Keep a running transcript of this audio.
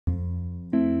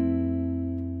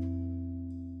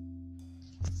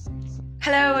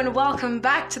Hello and welcome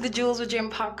back to the Jules with Jim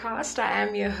podcast. I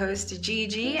am your host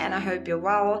GiGi and I hope you're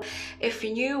well. If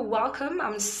you're new, welcome.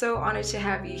 I'm so honored to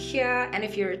have you here, and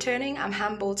if you're returning, I'm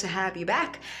humbled to have you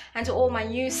back. And to all my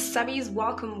new subbies,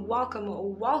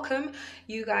 welcome.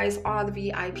 You guys are the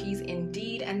VIPs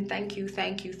indeed, and thank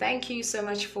you so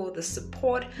much for the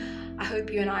support. I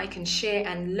hope you and I can share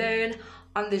and learn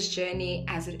on this journey,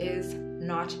 as it is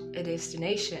not a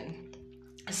destination.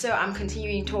 So I'm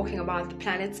continuing talking about the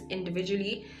planets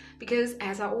individually because,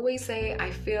 as I always say, I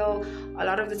feel a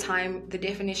lot of the time the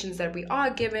definitions that we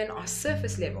are given are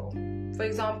surface level. For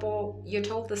example, you're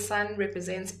told the sun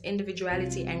represents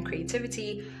individuality and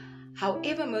creativity.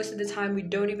 However, most of the time we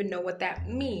don't even know what that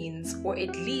means, or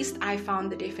at least I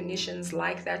found the definitions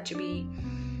like that to be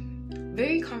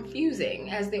very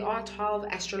confusing, as there are 12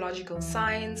 astrological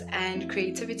signs and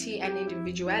creativity and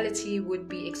individuality would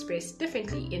be expressed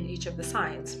differently in each of the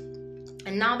signs.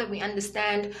 And now that we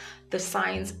understand the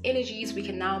signs' energies, we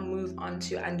can now move on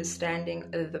to understanding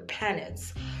the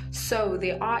planets. So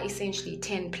there are essentially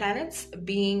 10 planets,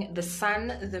 being the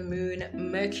Sun, the Moon,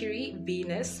 Mercury,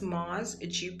 Venus, Mars,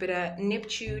 Jupiter,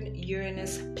 Neptune,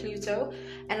 Uranus, Pluto,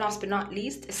 and last but not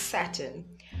least, Saturn.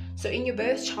 So in your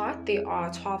birth chart, there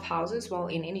are 12 houses. Well,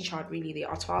 in any chart, really, there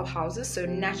are 12 houses. So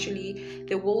naturally,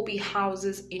 there will be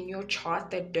houses in your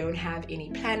chart that don't have any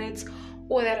planets,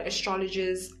 or that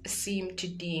astrologers seem to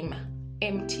deem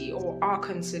empty or are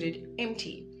considered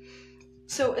empty.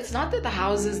 So it's not that the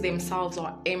houses themselves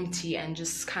are empty and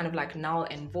just kind of like null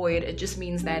and void. It just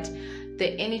means that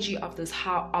the energy of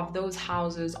those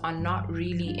houses are not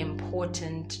really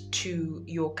important to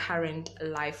your current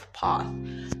life path.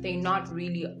 They're not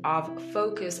really of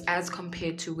focus as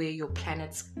compared to where your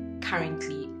planets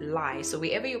currently lie. So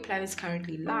wherever your planets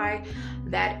currently lie,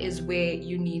 that is where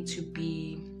you need to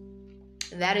be.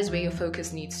 That is where your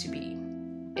focus needs to be,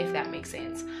 if that makes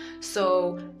sense.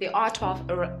 So there are 12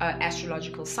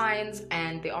 astrological signs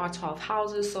and there are 12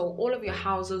 houses. So all of your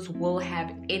houses will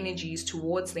have energies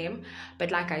towards them.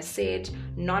 But like I said,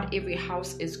 not every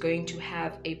house is going to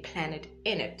have a planet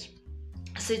in it.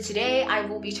 So today I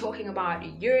will be talking about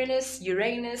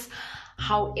Uranus,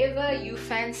 however you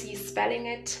fancy spelling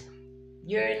it,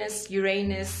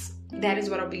 Uranus. That is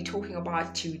what I'll be talking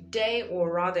about today,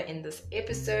 or rather in this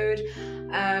episode.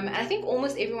 And I think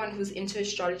almost everyone who's into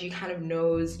astrology kind of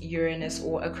knows Uranus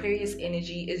or Aquarius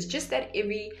energy is just that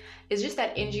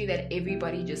energy that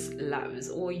everybody just loves,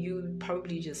 or you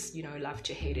probably just, love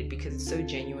to hate it because it's so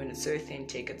genuine, it's so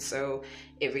authentic, it's so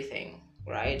everything,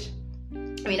 right?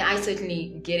 I mean, I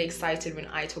certainly get excited when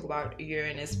I talk about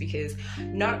Uranus because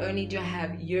not only do I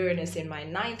have Uranus in my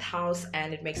 9th house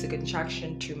and it makes a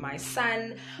conjunction to my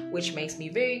sun, which makes me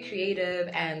very creative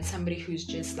and somebody who's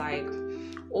just like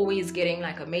always getting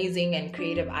like amazing and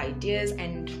creative ideas,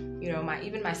 and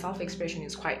even my self-expression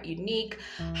is quite unique.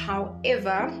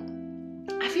 However,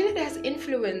 I feel it has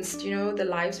influenced, the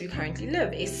lives we currently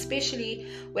live, especially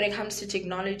when it comes to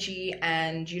technology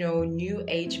and, new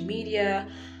age media.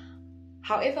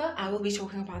 However, I will be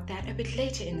talking about that a bit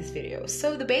later in this video.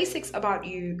 So the basics about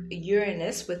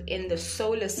Uranus within the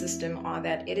solar system are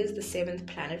that it is the 7th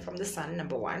planet from the sun,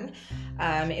 number one.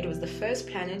 It was the first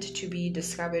planet to be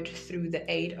discovered through the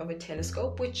aid of a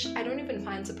telescope, which I don't even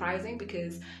find surprising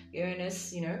because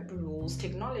Uranus, rules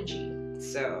technology.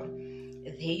 So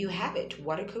there you have it.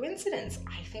 What a coincidence.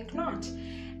 I think not.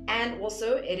 And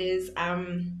also it is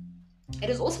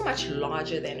also much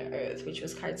larger than Earth, which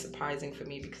was quite surprising for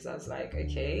me because I was like,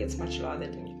 okay, it's much larger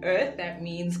than Earth. That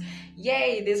means,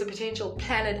 yay, there's a potential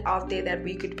planet out there that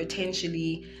we could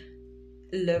potentially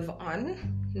live on,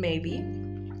 maybe.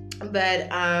 But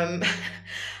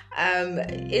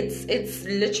it's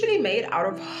literally made out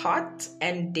of hot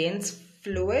and dense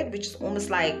fluid, which is almost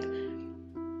like,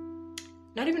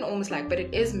 not even almost like, but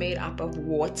it is made up of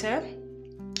water,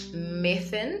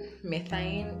 methane.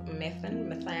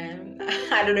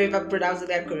 I don't know if I'm pronouncing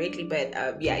that correctly,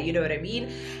 but yeah, you know what I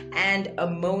mean. And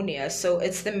ammonia. So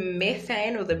it's the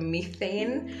methane or the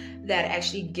methane that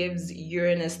actually gives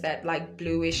Uranus that like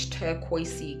bluish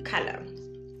turquoisey color.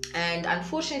 And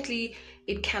unfortunately,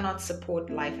 it cannot support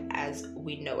life as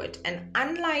we know it. And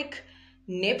unlike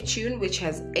Neptune, which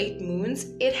has 8 moons,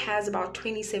 it has about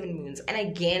 27 moons. And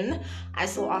again, I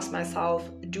still ask myself,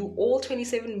 do all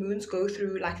 27 moons go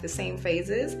through like the same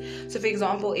phases? So for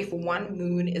example, if one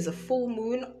moon is a full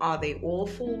moon, are they all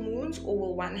full moons, or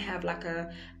will one have like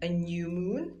a new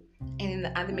moon, and then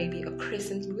the other maybe a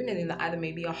crescent moon, and then the other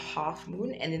maybe a half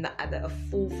moon, and then the other a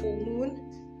full moon?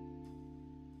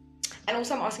 And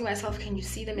also I'm asking myself, can you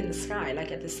see them in the sky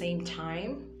like at the same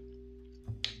time?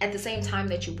 At the same time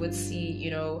that you would see,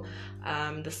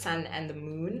 the sun and the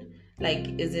moon,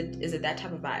 Like, is it that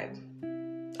type of vibe?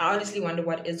 I honestly wonder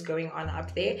what is going on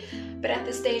up there. But at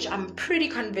this stage, I'm pretty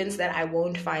convinced that I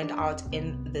won't find out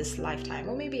in this lifetime.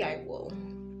 Or maybe I will.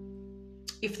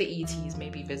 If the ETs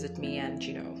maybe visit me and,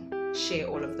 share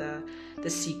all of the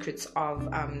secrets of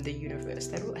the universe.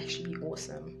 That will actually be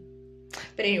awesome.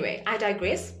 But anyway, I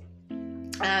digress.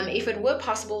 If it were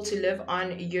possible to live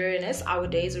on Uranus, our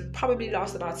days would probably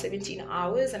last about 17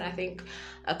 hours and I think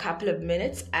a couple of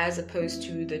minutes, as opposed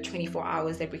to the 24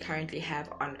 hours that we currently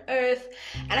have on Earth.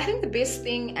 And I think the best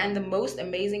thing and the most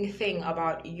amazing thing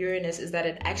about Uranus is that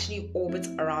it actually orbits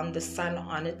around the sun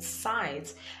on its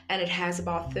sides, and it has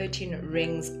about 13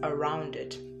 rings around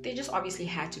it. There just obviously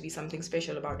had to be something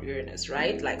special about Uranus,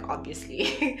 right? Like,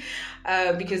 obviously,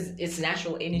 because its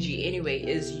natural energy anyway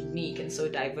is unique and so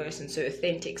diverse and so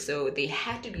authentic. So there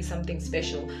had to be something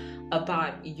special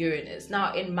about Uranus.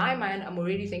 Now, in my mind, I'm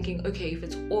already thinking, okay, if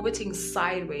it's orbiting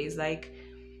sideways, like,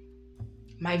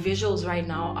 my visuals right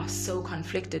now are so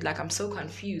conflicted. Like, I'm so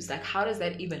confused. Like, how does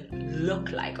that even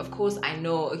look like? Of course, I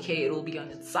know, okay, it will be on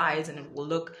its sides and it will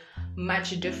look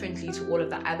much differently to all of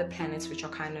the other planets, which are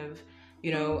kind of,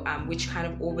 which kind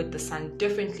of orbit the sun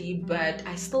differently, but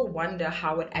I still wonder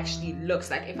how it actually looks.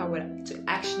 Like, if I were to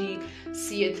actually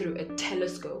see it through a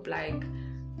telescope, like,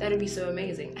 that would be so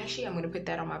amazing. Actually, I'm going to put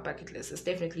that on my bucket list. It's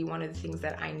definitely one of the things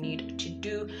that I need to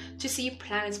do, to see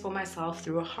planets for myself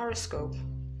through a horoscope.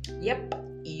 Yep,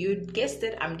 you guessed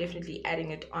it. I'm definitely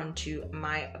adding it onto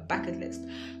my bucket list.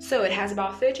 So it has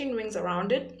about 13 rings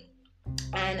around it,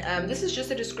 and this is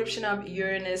just a description of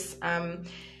Uranus.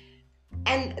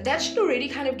 And that should already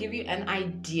kind of give you an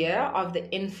idea of the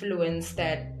influence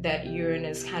that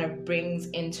Uranus kind of brings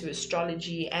into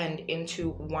astrology and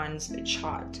into one's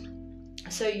chart.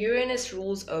 So Uranus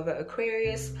rules over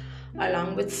Aquarius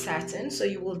along with Saturn. So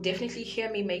you will definitely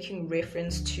hear me making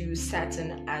reference to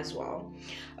Saturn as well.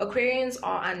 Aquarians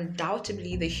are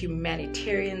undoubtedly the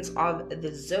humanitarians of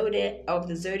the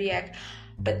zodiac,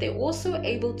 but they're also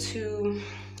able to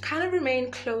kind of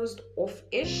remain closed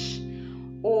off-ish,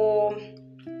 or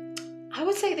I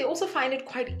would say they also find it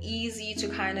quite easy to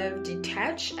kind of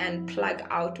detach and plug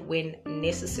out when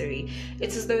necessary.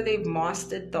 It's as though they've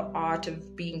mastered the art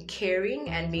of being caring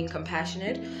and being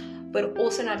compassionate, but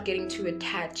also not getting too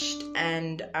attached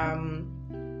and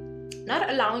not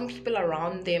allowing people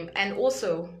around them, and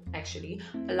also actually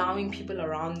allowing people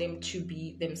around them to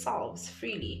be themselves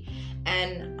freely.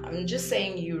 And I'm just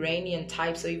saying Uranian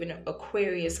types or even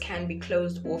Aquarius can be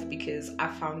closed off because I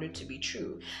found it to be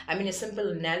true. I mean, a simple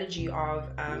analogy of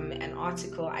an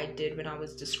article I did when I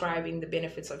was describing the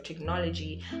benefits of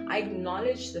technology, I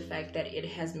acknowledged the fact that it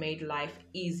has made life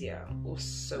easier, or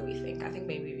so we think. I think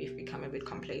maybe we've become a bit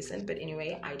complacent, but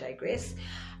anyway, I digress.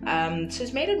 So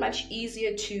it's made it much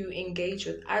easier to engage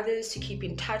with others, to keep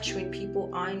in touch when people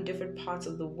are in different parts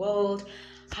of the world.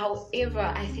 However,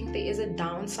 I think there is a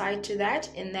downside to that,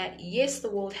 in that yes, the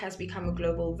world has become a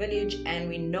global village and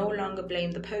we no longer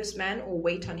blame the postman or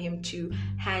wait on him to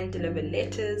hand deliver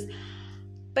letters.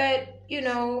 But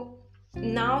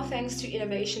now thanks to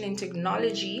innovation in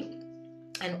technology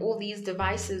and all these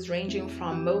devices ranging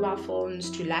from mobile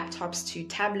phones to laptops to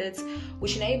tablets,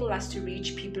 which enable us to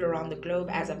reach people around the globe,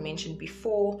 as I've mentioned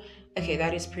before. Okay,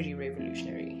 that is pretty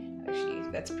revolutionary.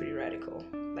 Actually, that's pretty radical.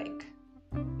 Like,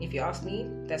 if you ask me,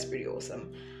 that's pretty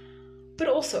awesome. But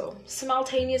also,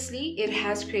 simultaneously, it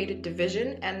has created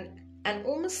division and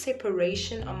almost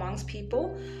separation amongst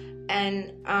people.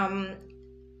 And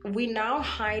we now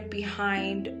hide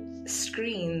behind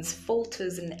screens,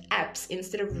 filters, and apps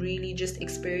instead of really just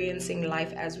experiencing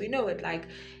life as we know it, like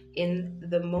in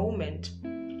the moment.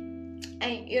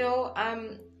 And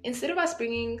instead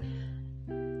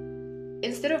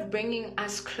of bringing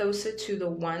us closer to the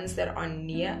ones that are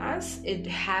near us, it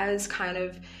has kind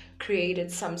of created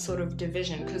some sort of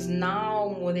division, because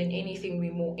now more than anything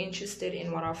we're more interested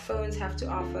in what our phones have to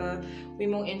offer. We're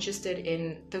more interested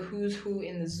in the who's who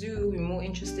in the zoo. We're more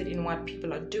interested in what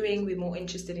people are doing. We're more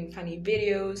interested in funny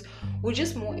videos. We're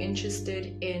just more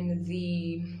interested in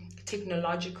the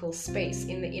technological space,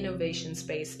 in the innovation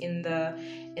space, in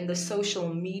the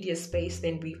social media space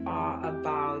than we are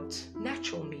about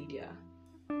natural media.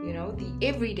 The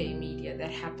everyday media that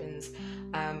happens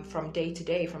from day to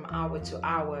day, from hour to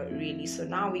hour, really. So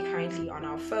now we're currently on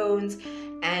our phones,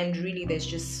 and really there's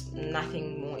just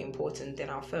nothing more important than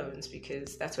our phones,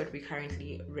 because that's what we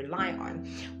currently rely on.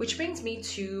 Which brings me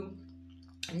to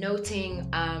noting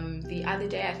the other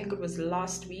day, I think it was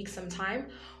last week sometime,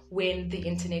 when the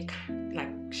internet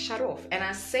shut off. And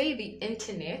I say the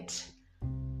internet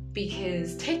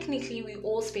because technically we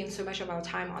all spend so much of our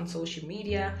time on social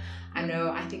media.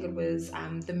 I think it was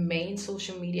the main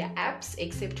social media apps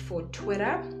except for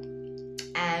Twitter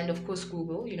and of course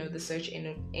Google. The search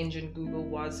engine Google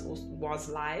was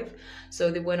live, so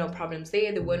there were no problems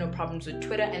there were no problems with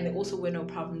Twitter, and there also were no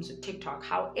problems with TikTok.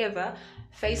 However,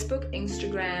 Facebook,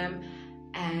 Instagram,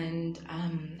 and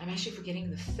I'm actually forgetting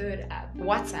the third app,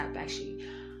 WhatsApp. Actually,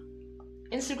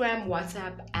 Instagram,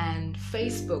 WhatsApp, and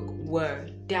Facebook were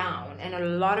down, and a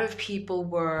lot of people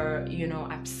were,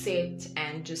 upset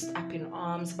and just up in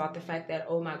arms about the fact that,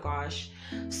 oh my gosh,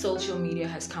 social media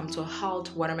has come to a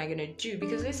halt. What am I going to do?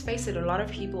 Because let's face it, a lot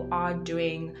of people are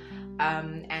doing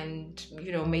and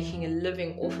making a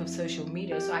living off of social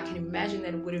media. So I can imagine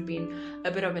that it would have been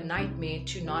a bit of a nightmare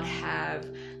to not have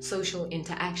social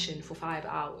interaction for 5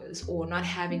 hours, or not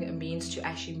having a means to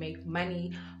actually make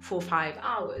money for 5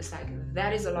 hours. Like,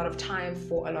 that is a lot of time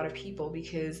for a lot of people,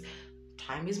 because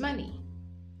time is money.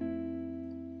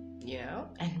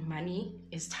 And money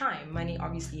is time. Money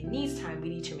obviously needs time. We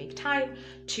need to make time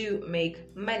to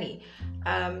make money.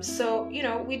 So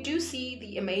we do see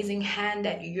the amazing hand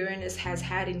that Uranus has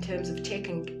had in terms of tech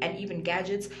and even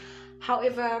gadgets.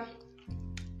 However,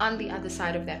 on the other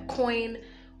side of that coin,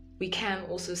 we can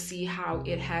also see how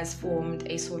it has formed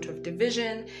a sort of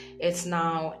division. It's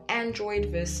now Android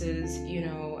versus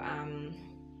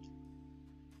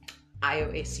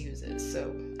iOS users,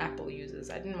 so Apple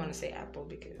users. I didn't want to say Apple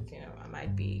because I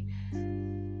might be,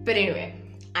 but anyway,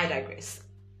 I digress.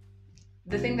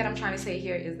 The thing that I'm trying to say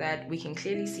here is that we can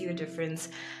clearly see the difference,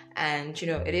 and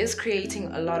it is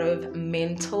creating a lot of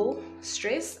mental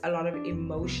stress, a lot of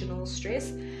emotional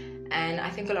stress. And I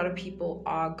think a lot of people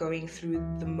are going through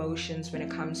the motions when it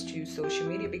comes to social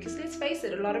media, because let's face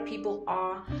it, a lot of people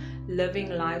are living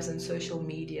lives on social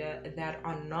media that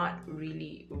are not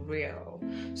really real.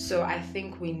 So I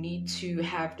think we need to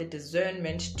have the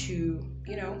discernment to,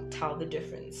 tell the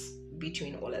difference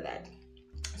between all of that.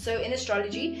 So in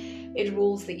astrology, it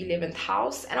rules the 11th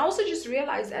house. And I also just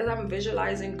realized, as I'm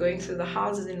visualizing, going through the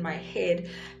houses in my head,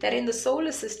 that in the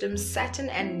solar system, Saturn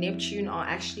and Neptune are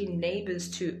actually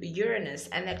neighbors to Uranus,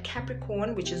 and that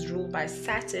Capricorn, which is ruled by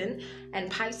Saturn,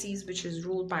 and Pisces, which is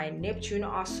ruled by Neptune,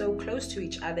 are so close to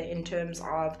each other in terms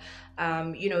of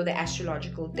the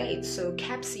astrological dates. So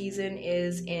Cap season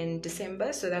is in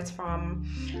December, so that's from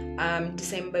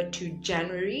December to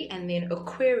January, and then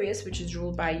Aquarius, which is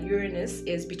ruled by Uranus,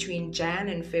 is between Jan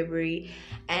and February,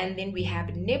 and then we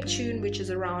have Neptune, which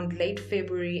is around late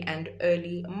February and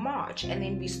early March, and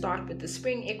then we start with the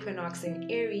spring equinox in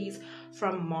Aries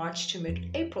from March to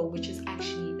mid-April, which is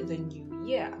actually the new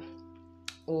year,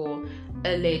 or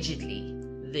allegedly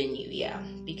the new year,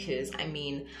 because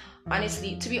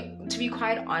honestly, to be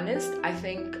quite honest, I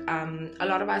think a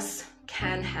lot of us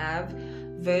can have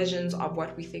versions of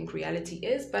what we think reality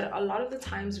is, but a lot of the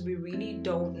times we really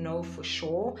don't know for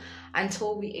sure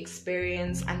until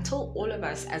all of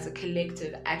us as a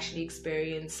collective actually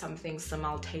experience something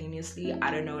simultaneously.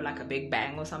 I don't know, like a big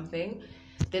bang or something.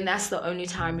 Then that's the only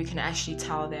time we can actually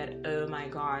tell that, oh my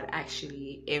God,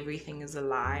 actually everything is a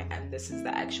lie and this is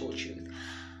the actual truth.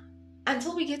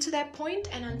 Until we get to that point,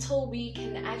 and until we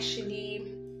can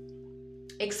actually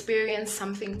experience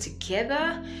something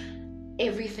together,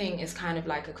 everything is kind of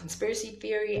like a conspiracy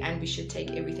theory, and we should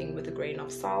take everything with a grain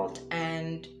of salt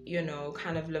and,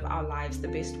 kind of live our lives the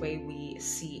best way we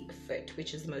see fit,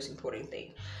 which is the most important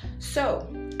thing. So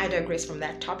I digress from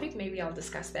that topic. Maybe I'll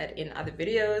discuss that in other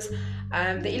videos.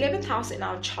 The 11th house in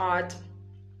our chart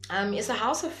it's a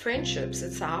house of friendships.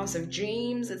 It's a house of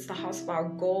dreams. It's the house of our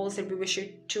goals that we wish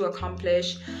to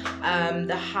accomplish.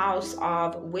 The house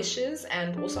of wishes,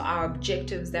 and also our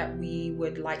objectives that we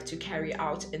would like to carry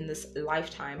out in this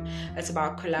lifetime. It's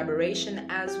about collaboration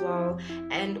as well,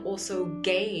 and also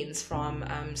gains from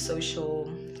social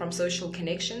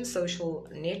connections, social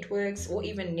networks, or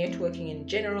even networking in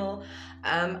general.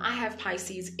 I have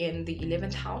Pisces in the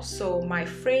 11th house, so my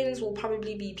friends will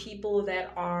probably be people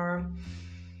that are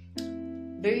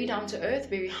very down to earth,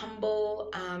 very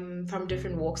humble, from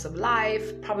different walks of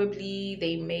life. Probably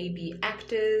they may be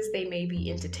actors, they may be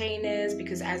entertainers,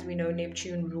 because as we know,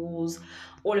 Neptune rules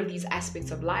all of these aspects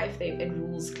of life. It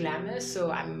rules glamour. So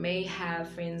I may have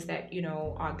friends that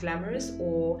are glamorous,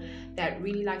 or that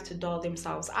really like to doll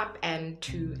themselves up and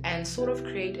sort of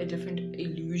create a different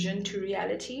illusion to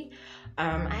reality.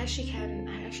 I actually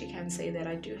can say that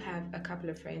I do have a couple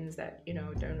of friends that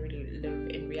don't really live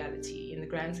in reality. In the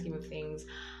grand scheme of things,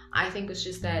 I think it's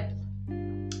just that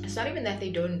it's not even that they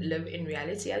don't live in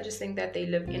reality. I just think that they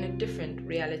live in a different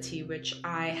reality, which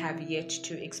I have yet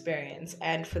to experience.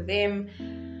 And for them,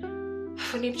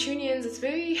 For Neptunians, it's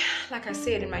very, like I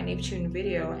said in my Neptune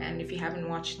video, and if you haven't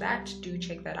watched that, do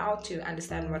check that out to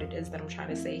understand what it is that I'm trying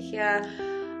to say here.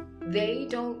 They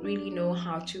don't really know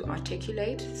how to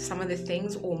articulate some of the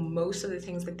things or most of the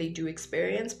things that they do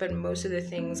experience, but most of the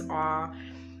things are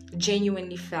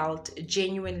genuinely felt,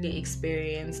 genuinely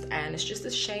experienced, and it's just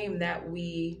a shame that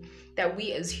we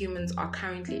as humans are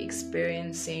currently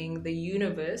experiencing the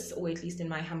universe, or at least in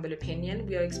my humble opinion,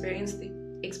 we are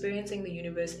experiencing the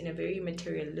universe in a very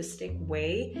materialistic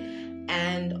way,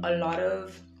 and a lot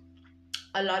of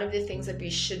the things that we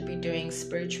should be doing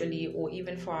spiritually or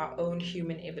even for our own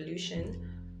human evolution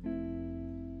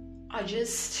are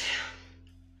just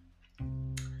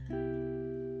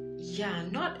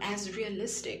not as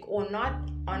realistic, or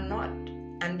are not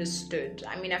understood.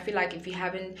 I mean, I feel like if you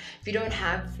don't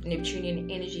have Neptunian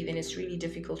energy, then it's really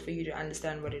difficult for you to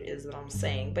understand what it is that I'm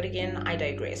saying. But again, I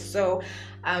digress. So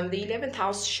the 11th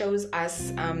house shows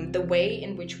us the way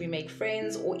in which we make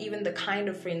friends, or even the kind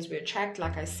of friends we attract.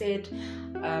 Like I said,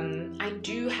 I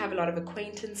do have a lot of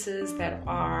acquaintances that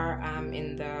are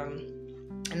in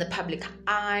the public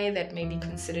eye, that may be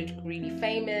considered really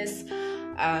famous.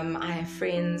 I have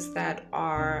friends that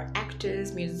are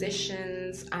actors,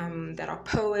 musicians, that are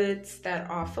poets, that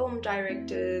are film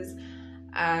directors,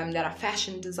 that are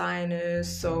fashion designers.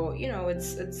 So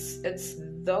it's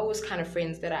those kind of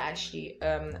friends that I actually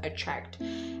attract.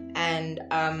 And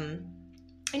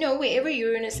wherever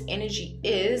Uranus energy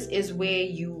is where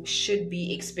you should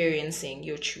be experiencing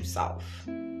your true self.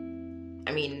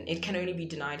 I mean, it can only be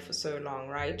denied for so long,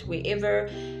 right? Wherever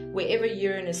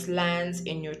Uranus lands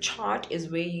in your chart is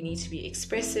where you need to be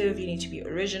expressive, you need to be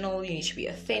original, you need to be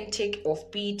authentic,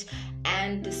 offbeat,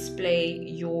 and display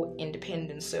your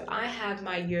independence. So I have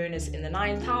my Uranus in the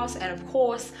 9th house, and of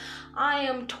course, I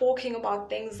am talking about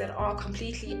things that are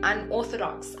completely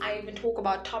unorthodox. I even talk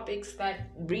about topics that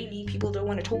really people don't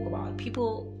want to talk about.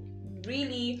 People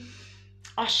really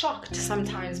are shocked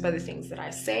sometimes by the things that I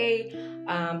say,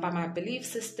 by my belief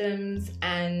systems,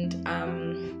 and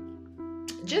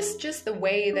just the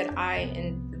way that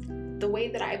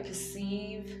I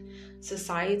perceive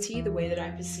society, the way that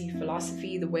I perceive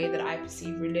philosophy, the way that I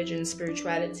perceive religion,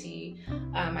 spirituality.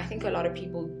 I think a lot of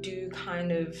people do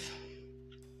kind of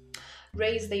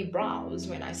raise their brows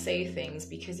when I say things,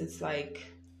 because it's like,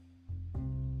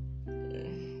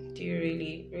 do you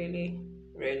really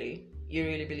you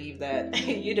really believe that?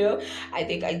 I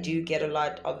think I do get a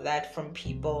lot of that from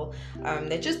people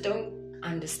that just don't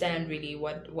understand really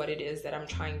what it is that I'm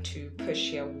trying to push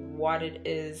here, what it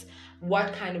is,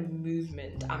 what kind of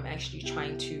movement I'm actually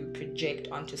trying to project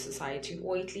onto society,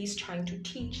 or at least trying to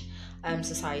teach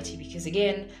society. Because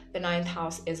again, the 9th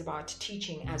house is about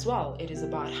teaching as well. It is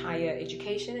about higher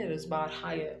education, it is about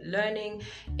higher learning,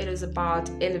 it is about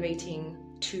elevating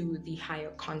to the higher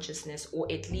consciousness, or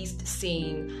at least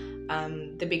seeing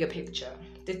the bigger picture,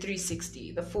 the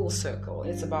 360, the full circle.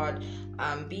 It's about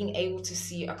being able to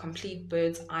see a complete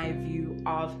bird's eye view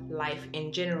of life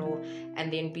in general,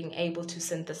 and then being able to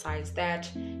synthesize that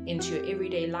into your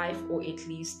everyday life, or at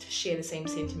least share the same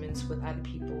sentiments with other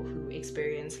people who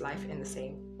experience life in the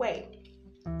same way.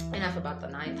 Enough about the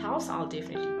 9th house. I'll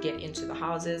definitely get into the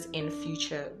houses in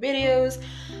future videos.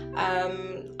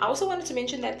 I also wanted to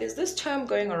mention that there's this term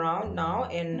going around now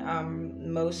in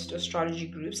most astrology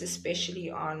groups,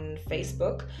 especially on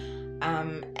Facebook,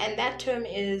 and that term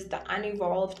is the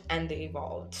unevolved and the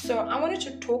evolved. So I wanted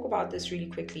to talk about this really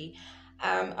quickly.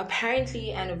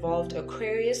 Apparently, an evolved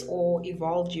Aquarius or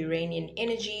evolved Uranian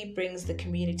energy brings the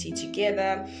community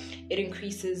together. It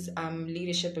increases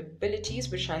leadership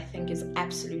abilities, which I think is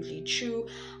absolutely true.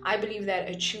 I believe that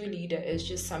a true leader is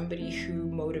just somebody who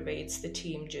motivates the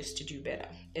team just to do better.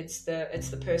 It's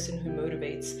the person who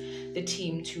motivates the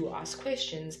team to ask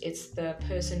questions. It's the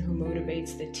person who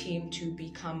motivates the team to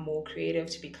become more creative,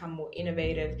 to become more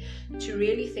innovative, to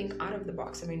really think out of the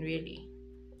box. I mean, really,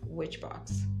 which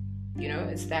box?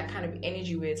 It's that kind of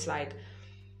energy where it's like,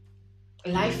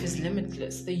 life is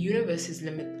limitless, the universe is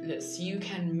limitless, you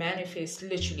can manifest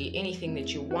literally anything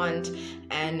that you want,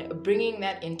 and bringing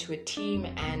that into a team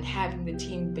and having the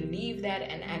team believe that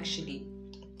and actually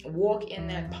walk in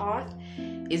that path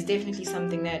is definitely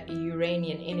something that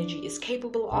Uranian energy is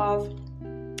capable of.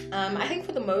 I think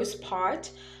for the most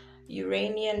part,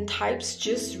 Uranian types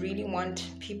just really want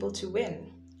people to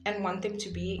win and want them to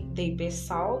be their best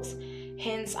selves.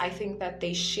 Hence, I think that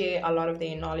they share a lot of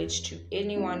their knowledge to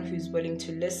anyone who's willing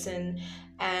to listen.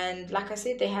 And like I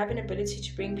said, they have an ability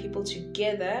to bring people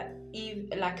together,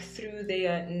 like through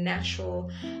their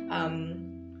natural,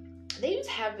 they just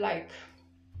have like,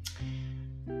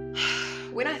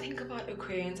 when I think about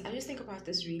Aquarians, I just think about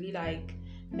this really like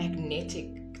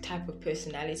magnetic type of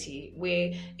personality,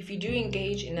 where if you do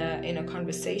engage in a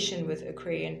conversation with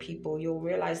Aquarian people, you'll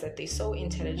realize that they're so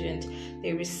intelligent.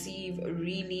 They receive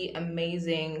really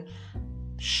amazing,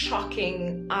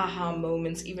 shocking aha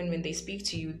moments even when they speak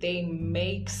to you. They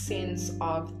make sense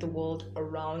of the world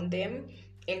around them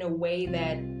in a way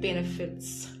that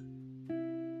benefits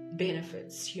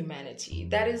humanity.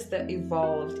 That is the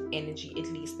evolved energy, at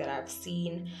least, that I've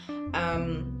seen.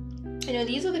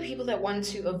 These are the people that want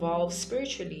to evolve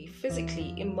spiritually,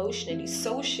 physically, emotionally,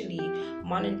 socially,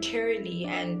 monetarily,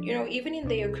 and even in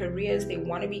their careers. They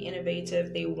want to be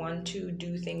innovative. They want to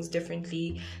do things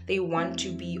differently. They want to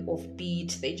be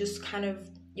offbeat. They just kind of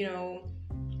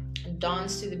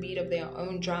dance to the beat of their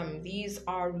own drum. These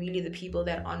are really the people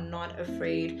that are not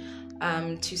afraid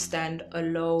to stand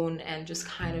alone and just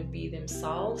kind of be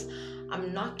themselves.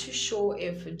 I'm not too sure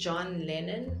if John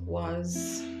Lennon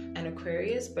was an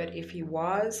Aquarius, but if he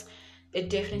was, it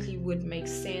definitely would make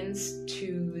sense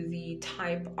to the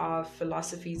type of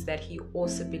philosophies that he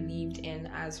also believed in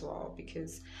as well.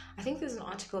 Because I think there's an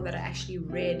article that I actually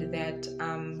read that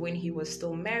when he was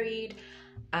still married,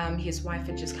 his wife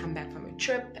had just come back from a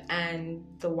trip, and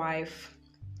the wife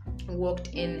walked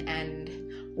in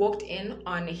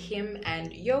on him and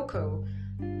Yoko,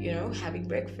 having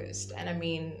breakfast. And I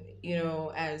mean,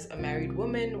 as a married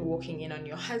woman walking in on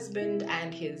your husband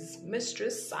and his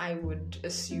mistress, I would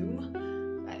assume,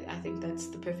 I think that's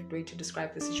the perfect way to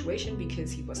describe the situation,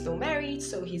 because he was still married.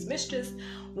 So his mistress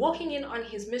walking in on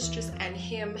his mistress and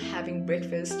him having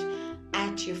breakfast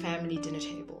at your family dinner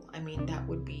table. I mean, that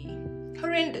would be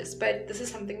horrendous. But this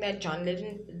is something that John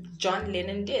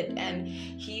Lennon did, and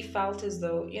he felt as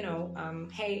though,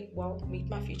 hey, well, meet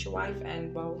my future wife,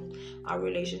 and well, our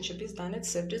relationship is done, it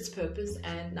served its purpose,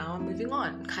 and now I'm moving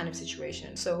on kind of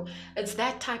situation. So it's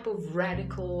that type of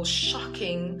radical,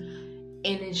 shocking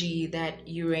energy that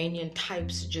Uranian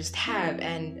types just have,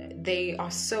 and they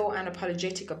are so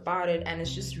unapologetic about it, and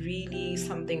it's just really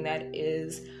something that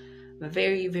is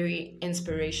very, very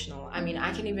inspirational. I mean,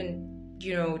 I can even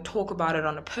talk about it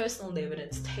on a personal level.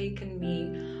 It's taken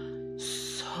me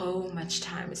so much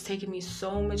time. It's taken me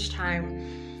so much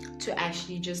time to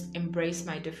actually just embrace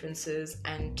my differences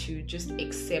and to just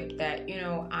accept that,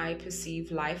 I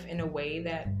perceive life in a way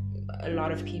that a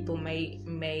lot of people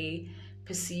may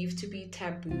perceive to be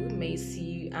taboo, may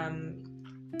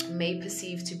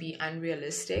perceive to be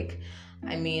unrealistic.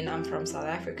 I mean, I'm from South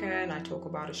Africa and I talk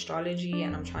about astrology,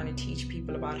 and I'm trying to teach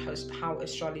people about how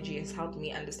astrology has helped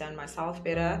me understand myself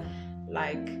better.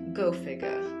 Like, go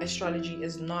figure. Astrology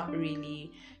is not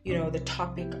really, the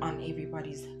topic on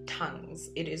everybody's tongues.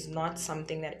 It is not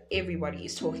something that everybody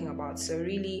is talking about. So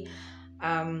really,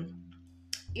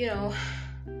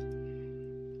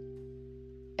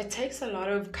 it takes a lot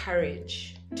of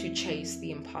courage to chase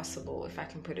the impossible, if I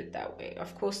can put it that way.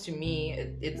 Of course, to me,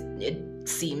 it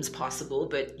seems possible,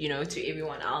 but to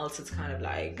everyone else, it's kind of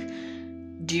like,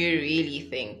 do you really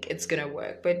think it's gonna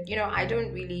work? But I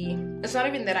don't really. It's not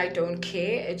even that I don't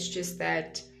care. It's just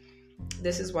that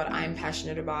this is what I'm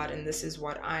passionate about, and this is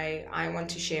what I want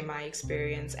to share my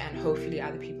experience, and hopefully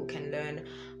other people can learn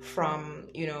from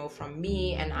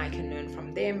me, and I can learn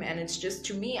from them. And it's just,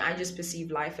 to me, I just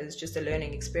perceive life as just a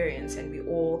learning experience, and we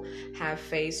all have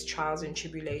faced trials and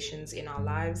tribulations in our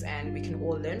lives, and we can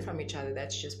all learn from each other.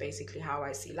 That's just basically how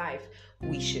I see life.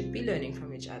 We should be learning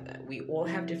from each other. We all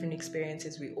have different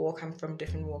experiences. We all come from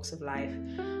different walks of life.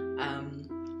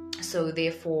 So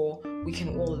therefore, we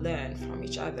can all learn from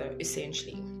each other,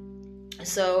 essentially.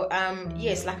 So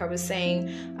yes, like I was saying,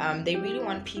 they really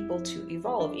want people to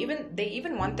evolve. They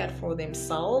even want that for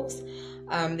themselves.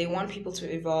 They want people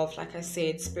to evolve, like I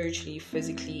said, spiritually,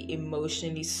 physically,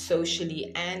 emotionally,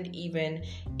 socially, and even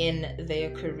in their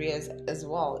careers as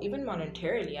well. Even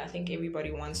monetarily, I think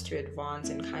everybody wants to advance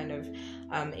and kind of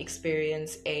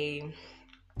experience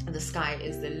the sky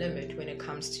is the limit when it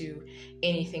comes to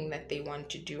anything that they want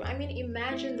to do. I mean,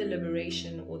 imagine the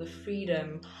liberation or the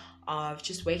freedom of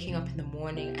just waking up in the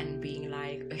morning and being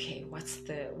like, okay, what's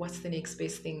the next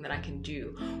best thing that I can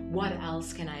do? What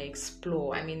else can I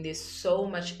explore? I mean, there's so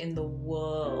much in the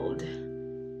world,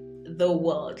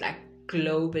 like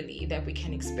globally, that we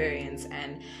can experience.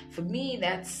 And for me,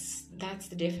 that's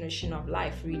the definition of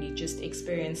life, really, just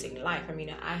experiencing life. I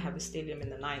mean, I have a stellium in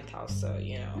the 9th house, so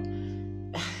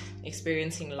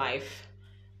experiencing life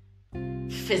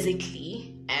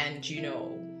physically and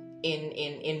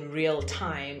in real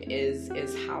time is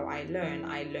how I learn.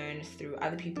 I learn through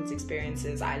other people's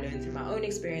experiences. I learn through my own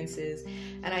experiences,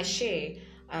 and I share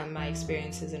my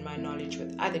experiences and my knowledge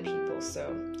with other people.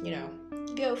 So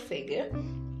go figure.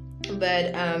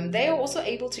 But they are also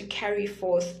able to carry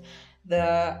forth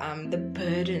the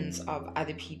burdens of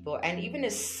other people, and even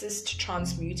assist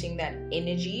transmuting that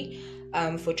energy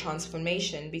for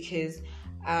transformation, because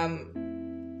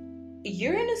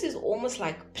Uranus is almost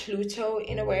like Pluto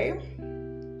in a way,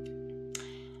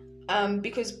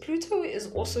 because Pluto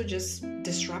is also just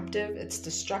disruptive, it's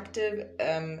destructive.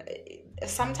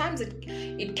 Sometimes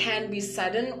it can be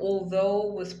sudden, although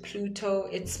with Pluto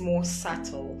it's more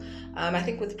subtle. I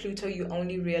think with Pluto you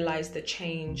only realize the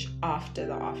change after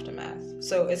the aftermath.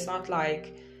 So it's not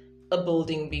like a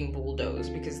building being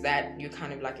bulldozed, because that you're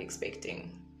kind of like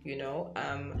expecting,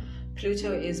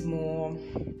 Pluto is more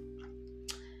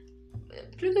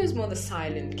the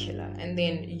silent killer, and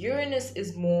then Uranus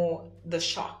is more the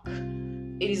shock.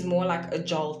 It is more like a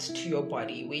jolt to your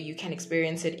body, where you can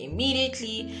experience it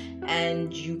immediately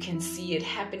and you can see it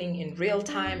happening in real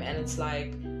time, and it's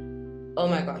like, oh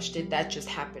my gosh, did that just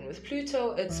happen? With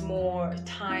Pluto, it's more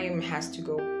time has to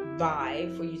go by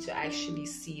for you to actually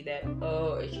see that,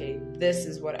 oh, okay, this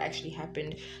is what actually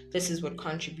happened. This is what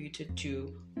contributed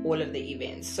to all of the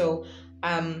events. So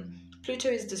Pluto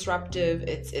is disruptive,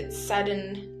 it's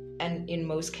sudden, and in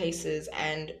most cases,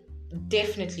 and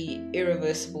definitely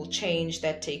irreversible change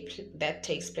that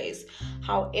takes place.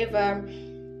 However,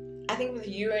 I think with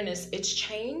Uranus, it's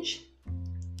change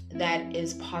that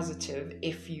is positive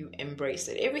if you embrace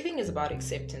it. Everything is about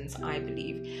acceptance, I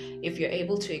believe. If you're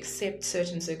able to accept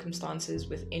certain circumstances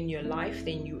within your life,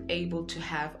 then you're able to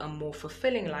have a more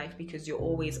fulfilling life, because you're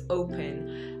always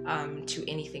open to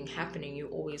anything happening. You're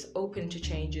always open to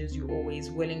changes. You're always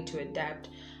willing to adapt.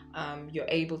 You're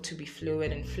able to be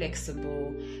fluid and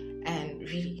flexible. And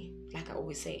really, like I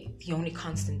always say, the only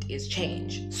constant is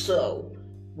change. So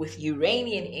with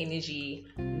Uranian energy,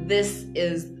 this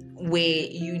is where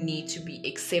you need to be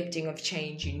accepting of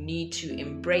change. You need to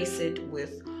embrace it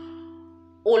with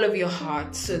all of your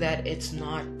heart, so that it's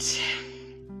not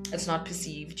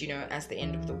perceived, as the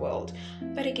end of the world.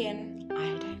 But again,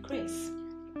 I digress.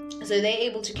 So they're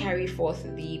able to carry forth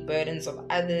the burdens of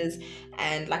others,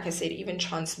 and like I said, even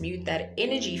transmute that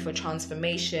energy for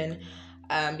transformation,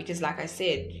 because like I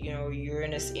said,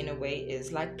 Uranus in a way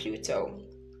is like Pluto.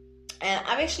 And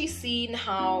I've actually seen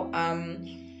how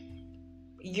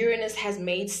Uranus has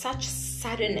made such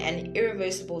sudden and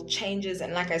irreversible changes,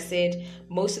 and like I said,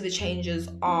 most of the changes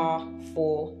are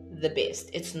for the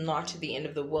best. It's not the end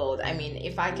of the world. I mean,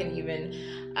 if I can even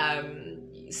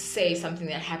say something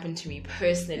that happened to me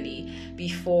personally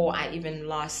before I even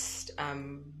lost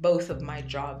both of my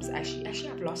jobs. Actually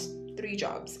I've lost 3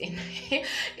 jobs in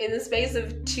the space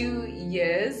of 2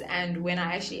 years. And when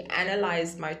I actually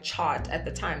analyzed my chart at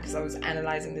the time, because I was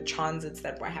analyzing the transits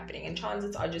that were happening, and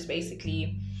transits are just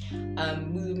basically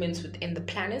movements within the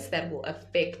planets that will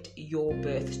affect your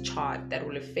birth chart, that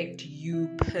will affect you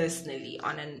personally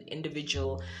on an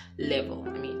individual level.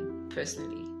 I mean,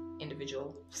 personally,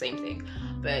 individual, same thing,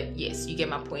 but yes, you get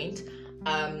my point.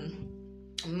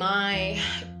 My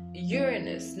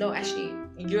Uranus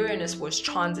was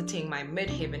transiting my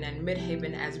midheaven, and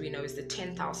midheaven, as we know, is the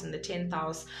 10th house, and the 10th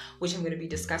house, which I'm going to be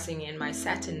discussing in my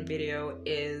Saturn video,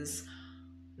 is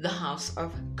the house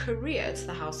of career. It's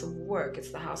the house of work.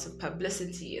 It's the house of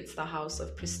publicity. It's the house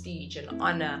of prestige and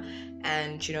honor,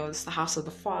 and it's the house of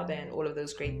the father and all of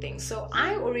those great things. So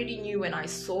I already knew when I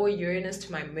saw Uranus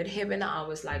to my midheaven, I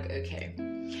was like, okay,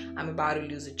 I'm about to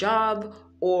lose a job,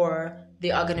 or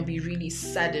there are going to be really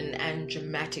sudden and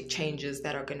dramatic changes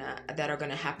that are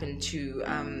gonna happen to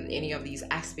any of these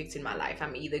aspects in my life.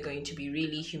 I'm either going to be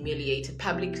really humiliated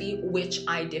publicly, which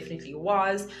I definitely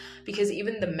was, because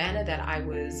even the manner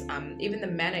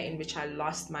in which I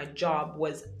lost my job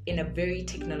was in a very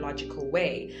technological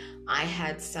way. I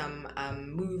had some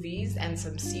movies and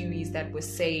some series that were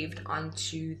saved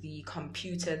onto the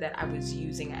computer that I was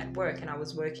using at work, and I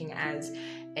was working as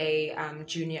a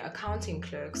junior accounting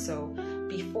clerk. So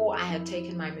before I had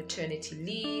taken my maternity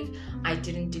leave, I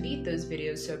didn't delete those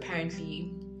videos. So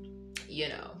apparently,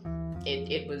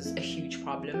 it was a huge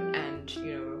problem. And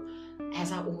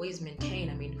as I always maintain,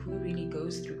 I mean, who really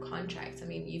goes through contracts? I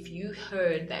mean, if you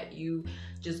heard that you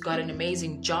just got an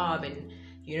amazing job and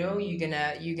you're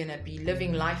gonna be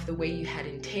living life the way you had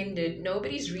intended,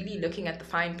 nobody's really looking at the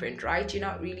fine print, right? You're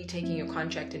not really taking your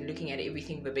contract and looking at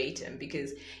everything verbatim,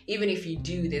 because even if you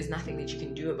do, there's nothing that you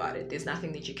can do about it. There's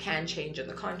nothing that you can change on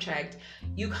the contract.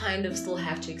 You kind of still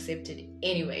have to accept it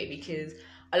anyway, because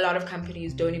a lot of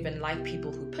companies don't even like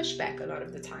people who push back a lot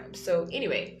of the time. So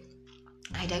anyway,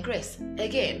 I digress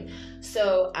again.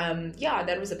 So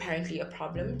that was apparently a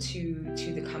problem to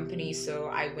the company. So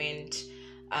I went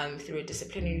through a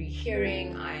disciplinary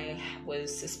hearing. I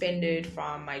was suspended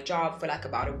from my job for like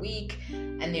about a week,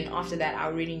 and then after that I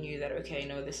already knew that, okay,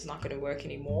 no, this is not going to work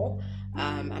anymore.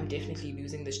 I'm definitely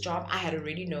losing this job. I had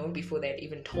already known before they had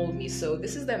even told me. So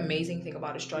this is the amazing thing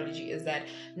about astrology, is that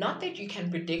not that you can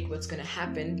predict what's going to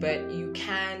happen, but you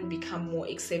can become more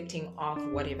accepting of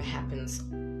whatever happens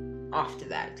after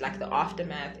that. Like the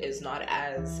aftermath is not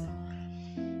as,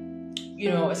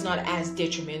 it's not as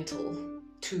detrimental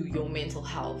to your mental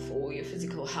health or your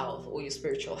physical health or your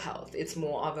spiritual health. It's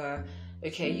more of a,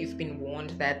 okay, you've been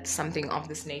warned that something of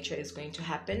this nature is going to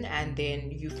happen, and then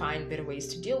you find better ways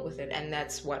to deal with it. And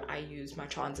that's what I use my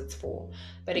transits for.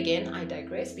 But again, I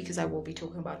digress, because I will be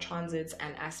talking about transits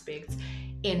and aspects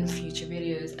in future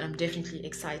videos, and I'm definitely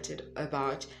excited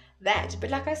about that. But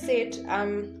like I said,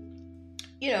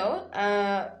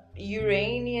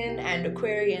 Uranian and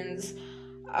Aquarians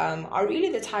are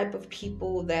really the type of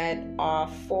people that are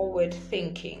forward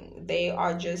thinking. They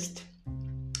are just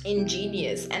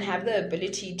ingenious and have the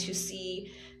ability to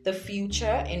see the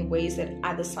future in ways that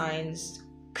other signs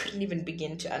couldn't even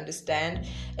begin to understand.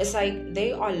 It's like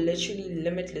they are literally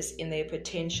limitless in their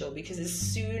potential, because as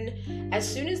soon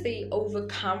as they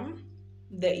overcome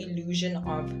the illusion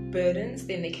of burdens,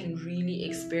 then they can really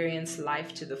experience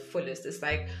life to the fullest. It's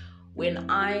like when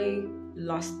I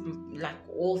lost like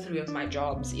all 3 of my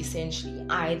jobs, essentially,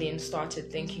 I then started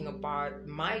thinking about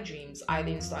my dreams. I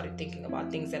then started thinking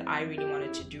about things that I really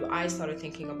wanted to do. I started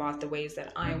thinking about the ways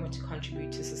that I want to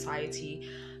contribute to society.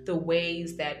 The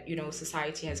ways that,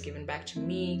 society has given back to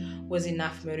me was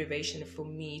enough motivation for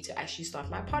me to actually start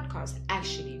my podcast,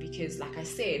 actually, because like I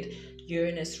said,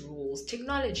 Uranus rules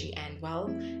technology and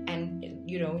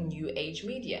new age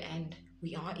media, and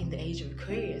we are in the age of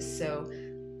Aquarius. So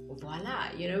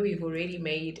voila, we've already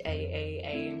made a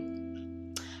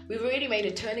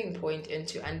turning point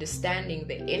into understanding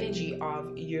the energy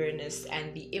of Uranus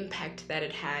and the impact that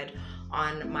it had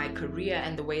on my career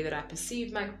and the way that I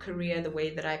perceived my career, the way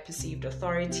that I perceived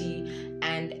authority,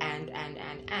 and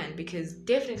because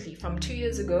definitely from 2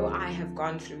 years ago I have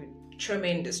gone through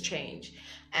tremendous change.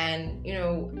 And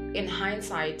in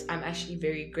hindsight, I'm actually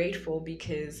very grateful,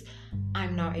 because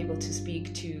I'm now able to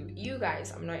speak to you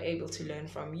guys. I'm now able to learn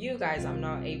from you guys. I'm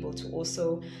now able to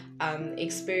also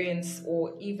experience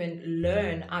or even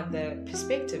learn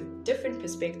different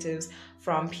perspectives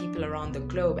from people around the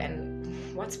globe.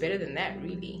 And what's better than that,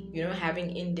 really?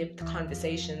 Having in-depth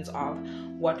conversations of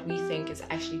what we think is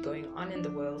actually going on in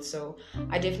the world. So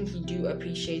I definitely do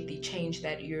appreciate the change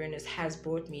that Uranus has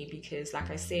brought me, because like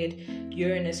I said,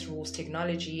 Uranus rules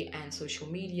technology and social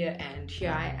media, and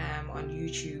here I am on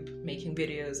YouTube making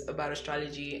videos about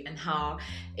astrology and how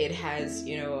it has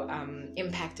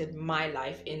impacted my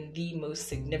life in the most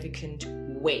significant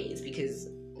ways. Because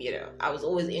I was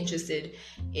always interested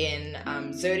in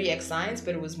zodiac signs,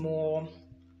 but it was more,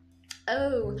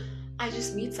 I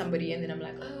just meet somebody and then I'm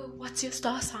like, oh, what's your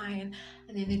star sign?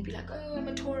 And then they'd be like, oh, I'm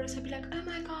a Taurus. I'd be like, oh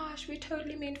my gosh, we're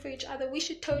totally meant for each other. We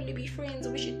should totally be friends.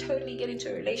 We should totally get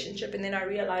into a relationship. And then I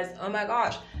realized, oh my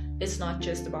gosh, it's not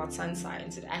just about sun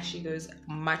signs. It actually goes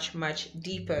much, much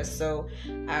deeper. So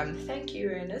thank you,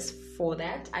 Uranus, for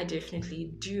that. I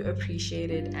definitely do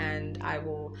appreciate it, and I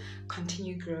will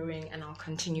continue growing and I'll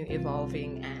continue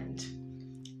evolving and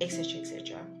etc.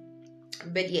 etc.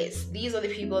 But yes, these are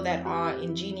the people that are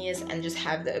ingenious and just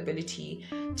have the ability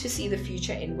to see the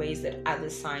future in ways that other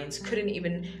signs couldn't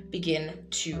even begin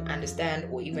to understand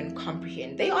or even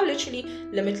comprehend. They are literally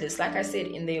limitless, like I said,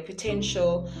 in their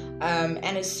potential.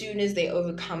 And as soon as they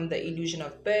overcome the illusion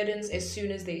of burdens, as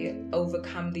soon as they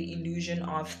overcome the illusion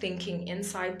of thinking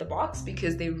inside the box,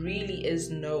 because there really is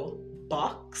no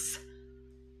box,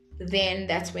 then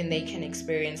that's when they can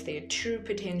experience their true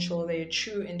potential, their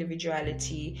true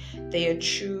individuality, their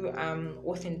true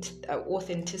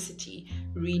authenticity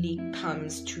really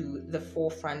comes to the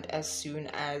forefront as soon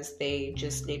as they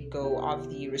just let go of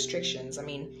the restrictions. I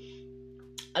mean,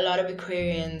 a lot of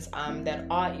Aquarians that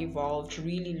are evolved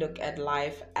really look at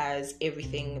life as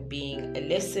everything being a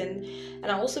lesson.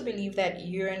 And I also believe that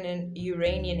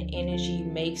Uranian energy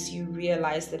makes you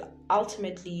realize that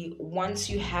ultimately, once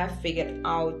you have figured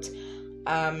out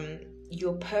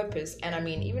your purpose, and I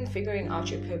mean, even figuring out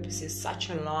your purpose is such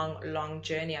a long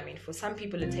journey. I mean, for some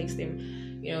people it takes them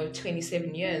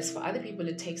 27 years, for other people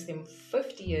it takes them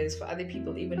 50 years, for other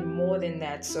people even more than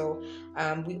that. So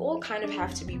we all kind of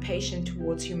have to be patient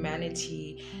towards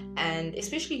humanity, and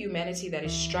especially humanity that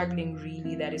is struggling,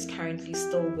 really, that is currently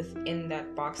still within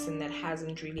that box and that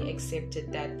hasn't really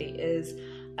accepted that there is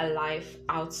a life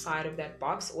outside of that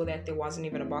box, or that there wasn't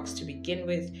even a box to begin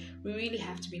with. We really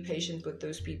have to be patient with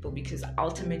those people, because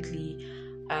ultimately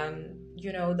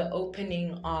the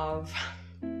opening of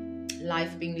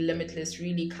life being limitless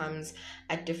really comes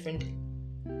at different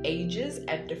ages,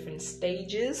 at different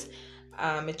stages.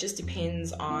 It just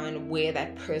depends on where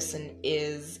that person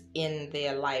is in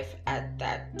their life at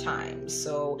that time.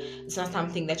 So it's not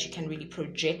something that you can really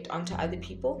project onto other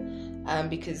people,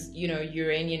 because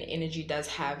Uranian energy does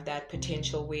have that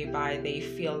potential whereby they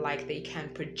feel like they can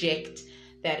project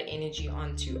that energy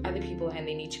onto other people, and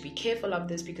they need to be careful of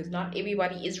this because not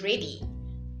everybody is ready.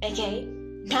 Okay,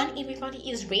 not everybody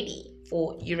is ready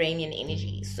for Uranian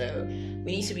energy, so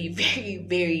we need to be very,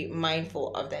 very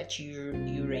mindful of that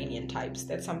Uranian types.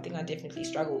 That's something I definitely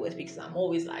struggle with, because I'm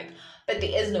always like, but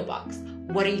there is no box.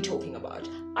 What are you talking about?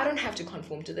 I don't have to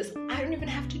conform to this. I don't even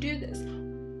have to do this.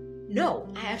 No,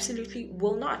 I absolutely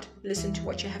will not listen to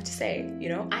what you have to say.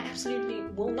 I absolutely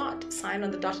will not sign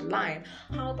on the dotted line.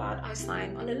 How about I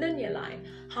sign on a linear line?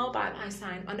 How about I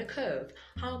sign on a curve?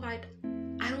 How about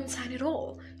I don't sign at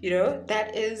all?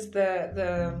 That is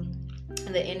the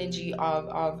energy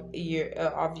of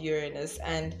Uranus.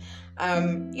 And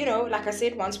like I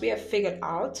said, once we have figured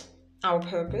out our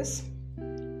purpose,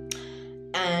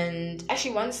 and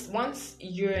actually once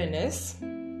Uranus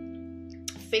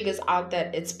figures out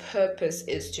that its purpose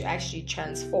is to actually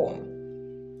transform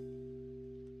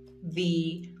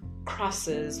the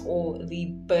crosses or the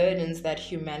burdens that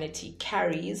humanity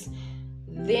carries,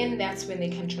 then that's when they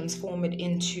can transform it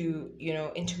into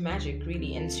magic,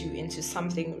 really, into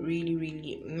something really,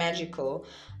 really magical.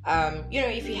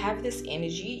 If you have this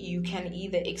energy, you can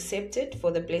either accept it for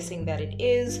the blessing that it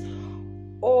is,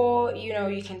 or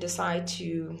you can decide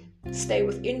to stay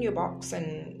within your box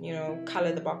and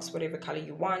color the box whatever color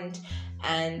you want,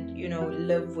 and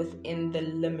live within the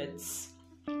limits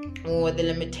or the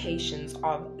limitations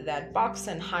of that box,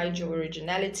 and hide your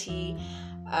originality,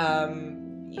 and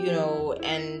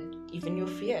even your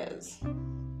fears.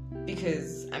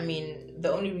 Because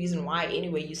the only reason why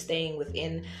anyway you're staying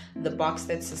within the box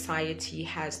that society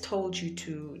has told you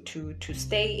to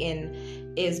stay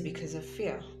in is because of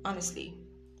fear. Honestly,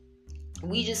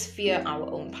 we just fear our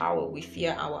own power, we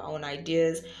fear our own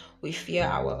ideas, we fear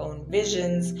our own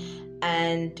visions.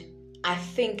 And I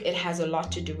think it has a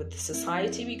lot to do with the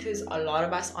society, because a lot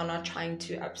of us are not trying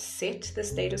to upset the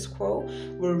status quo.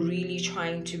 We're really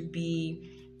trying to be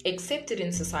accepted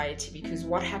in society, because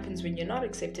what happens when you're not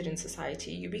accepted in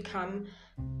society? You become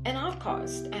an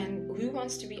outcast. And who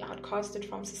wants to be outcasted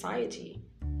from society?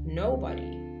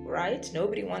 Nobody, right?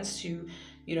 Nobody wants to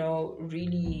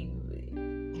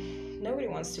nobody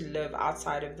wants to live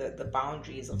outside of the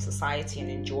boundaries of society and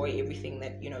enjoy everything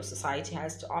that society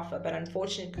has to offer. But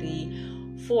unfortunately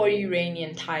for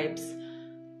Uranian types,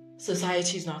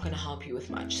 society is not going to help you with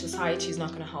much. Society is not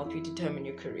going to help you determine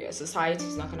your career. Society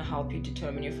is not going to help you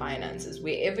determine your finances.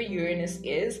 Wherever Uranus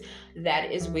is,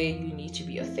 that is where you need to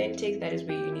be authentic. That is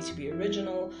where you need to be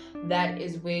original. That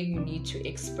is where you need to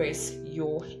express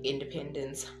your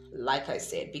independence, like I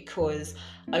said, because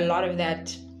a lot of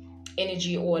that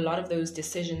energy, or a lot of those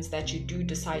decisions that you do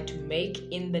decide to make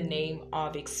in the name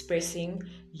of expressing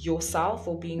yourself,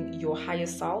 or being your higher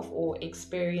self, or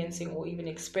experiencing or even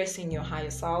expressing your higher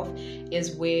self,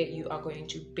 is where you are going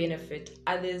to benefit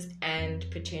others, and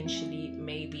potentially,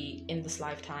 maybe in this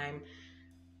lifetime,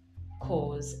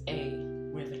 cause a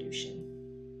revolution.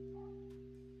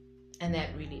 And that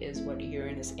really is what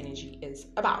Uranus energy is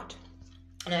about.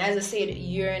 And as I said,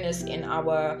 Uranus in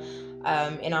our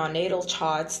natal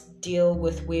charts deal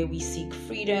with where we seek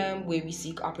freedom, where we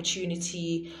seek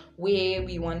opportunity, where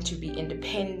we want to be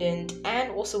independent, and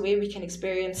also where we can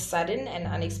experience sudden and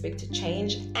unexpected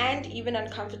change, and even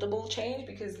uncomfortable change,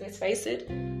 because let's face it,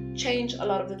 change a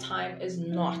lot of the time is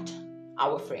not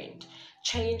our friend.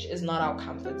 Change is not our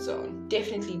comfort zone.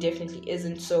 Definitely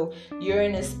isn't. So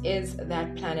Uranus is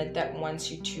that planet that wants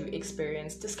you to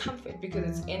experience discomfort,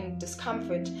 because it's in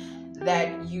discomfort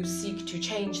that you seek to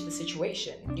change the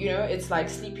situation. It's like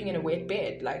sleeping in a wet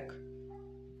bed. Like,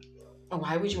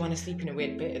 why would you want to sleep in a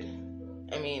wet bed?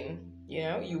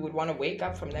 You would want to wake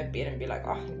up from that bed and be like,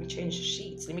 oh, let me change the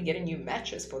sheets. Let me get a new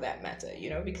mattress for that matter,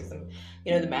 because,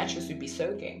 the mattress would be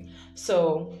soaking.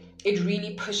 So it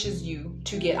really pushes you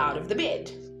to get out of the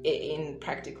bed in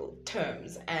practical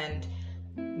terms, and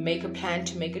make a plan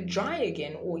to make it dry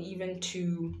again, or even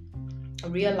to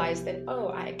realize that,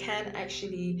 I can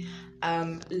actually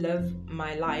live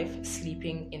my life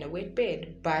sleeping in a wet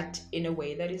bed, but in a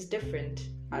way that is different.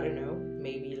 I don't know,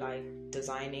 maybe like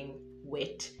designing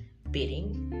wet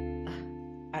bedding.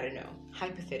 I don't know,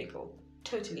 hypothetical,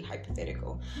 totally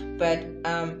hypothetical. But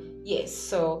yes,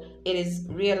 so it is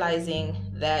realizing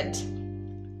that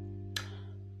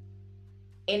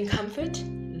in comfort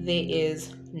there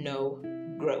is no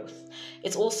growth.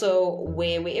 It's also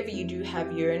wherever you do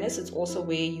have Uranus, it's also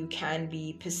where you can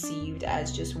be perceived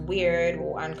as just weird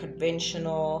or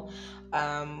unconventional,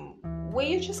 where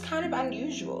you're just kind of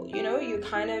unusual. You're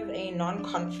kind of a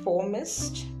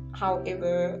non-conformist,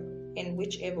 however, in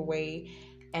whichever way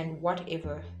and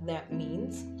whatever that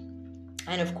means.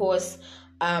 And of course,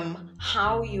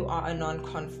 how you are a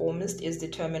non-conformist is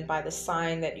determined by the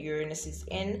sign that Uranus is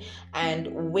in,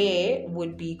 and where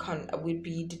would be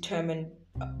determined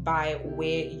by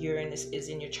where Uranus is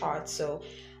in your chart. So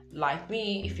like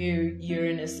me, if your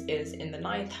Uranus is in the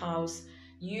 9th house,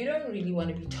 you don't really want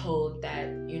to be told that,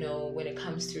 when it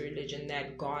comes to religion,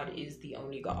 that God is the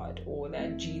only God, or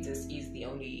that Jesus is the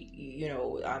only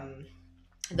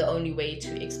way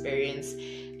to experience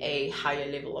a higher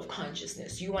level of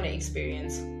consciousness. You want to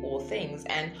experience all things.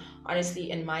 And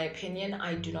honestly, in my opinion,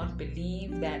 I do not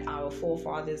believe that our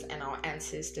forefathers and our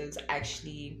ancestors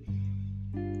actually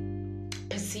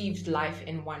perceived life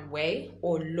in one way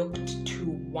or looked to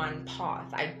one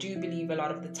path. I do believe a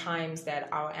lot of the times that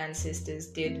our ancestors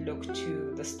did look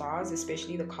to the stars,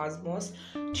 especially the cosmos,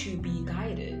 to be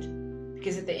guided.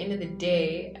 Because at the end of the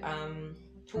day,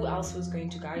 who else was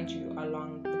going to guide you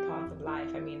along the path of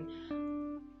life? I mean,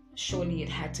 surely it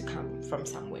had to come from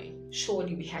somewhere.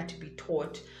 Surely we had to be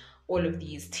taught all of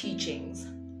these teachings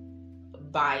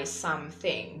by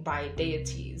something, by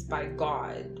deities, by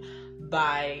God,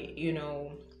 by,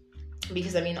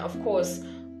 because of course,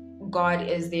 God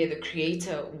is there, the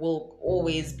creator will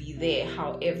always be there.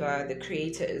 However, the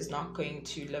creator is not going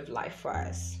to live life for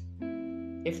us,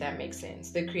 if that makes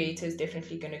sense. The creator is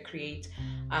definitely going to create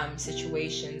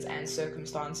situations and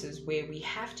circumstances where we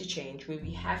have to change, where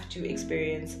we have to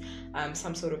experience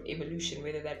some sort of evolution,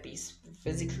 whether that be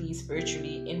physically,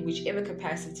 spiritually, in whichever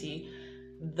capacity.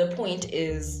 The point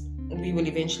is, we will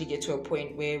eventually get to a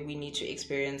point where we need to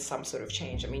experience some sort of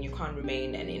change. I mean, you can't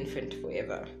remain an infant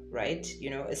forever, right?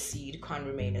 A seed can't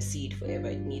remain a seed forever.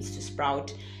 It needs to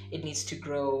sprout, it needs to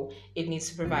grow, it needs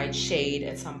to provide shade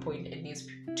at some point, it needs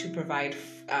to provide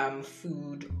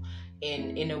food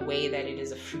in a way that it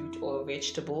is a fruit or a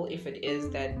vegetable. If it is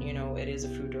that, it is a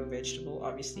fruit or a vegetable.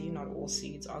 Obviously, not all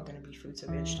seeds are going to be fruits or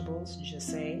vegetables,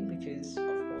 just saying, because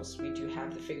of course we do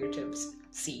have the figurative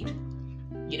seed,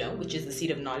 which is the seed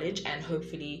of knowledge, and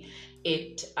hopefully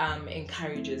it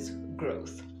encourages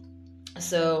growth.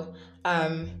 So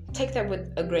take that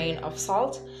with a grain of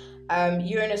salt.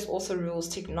 Uranus also rules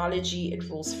technology, it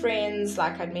rules friends,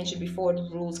 like I'd mentioned before,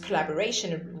 it rules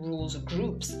collaboration, it rules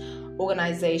groups,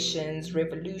 organizations,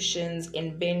 revolutions,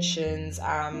 inventions,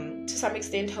 to some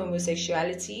extent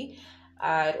homosexuality.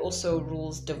 It also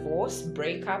rules divorce,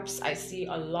 breakups. I see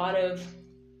a lot of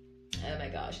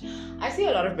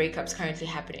breakups currently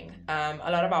happening.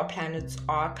 A lot of our planets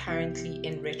are currently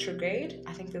in retrograde.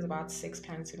 I think there's about 6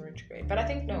 planets in retrograde. But I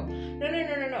think no.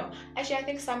 Actually, I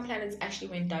think some planets actually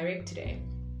went direct today.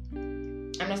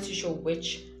 I'm not too sure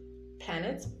which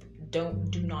planets. Do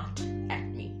not at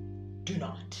me. Do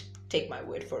not take my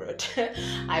word for it.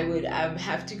 I would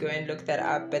have to go and look that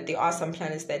up. But there are some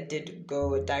planets that did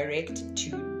go direct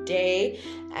today,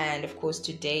 and of course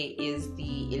today is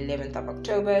the 11th of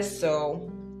October, so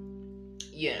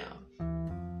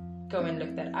go and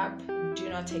look that up. Do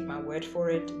not take my word for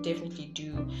it. Definitely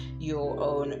do your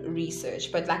own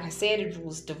research. But like I said, it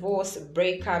rules divorce,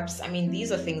 breakups. I mean,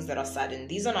 these are things that are sudden.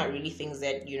 These are not really things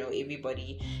that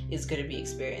everybody is going to be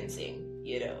experiencing.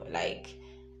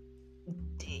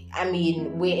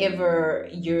 Wherever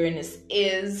Uranus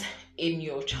is in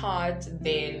your chart,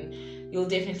 then you'll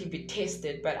definitely be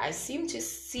tested. But I seem to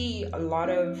see a lot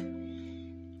of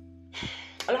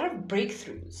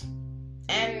breakthroughs,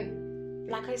 and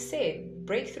like I said,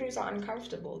 breakthroughs are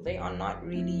uncomfortable. They are not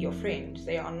really your friend.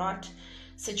 They are not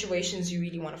situations you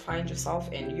really want to find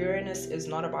yourself in. Uranus is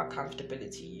not about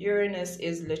comfortability. Uranus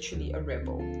is literally a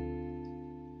rebel,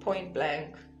 point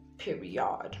blank,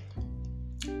 period.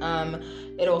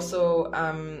 It also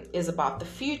is about the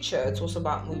future. It's also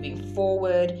about moving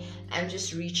forward and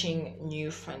just reaching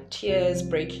new frontiers,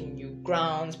 breaking new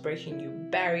grounds, breaking new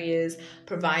barriers,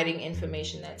 providing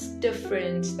information that's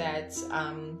different, that's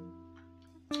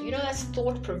that's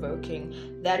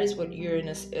thought-provoking. That is what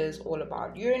Uranus is all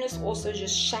about. Uranus also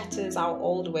just shatters our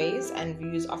old ways and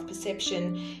views of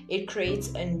perception. It creates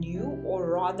a new,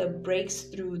 or rather breaks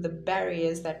through the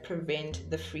barriers that prevent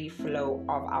the free flow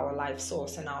of our life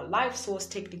source. And our life source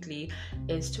technically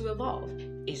is to evolve,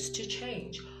 is to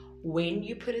change. When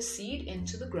you put a seed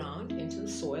into the ground, into the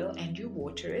soil, and you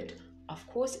water it, of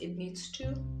course it needs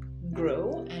to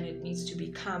grow and it needs to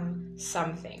become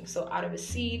something. So out of a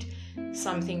seed,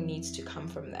 something needs to come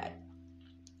from that.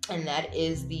 and that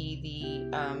is the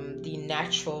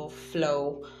natural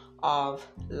flow of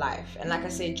life. And like I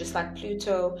said, just like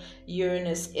Pluto,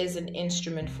 Uranus is an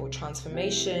instrument for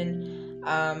transformation.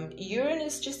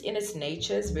 Uranus, just in its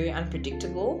nature, is very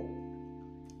unpredictable,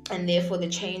 and therefore the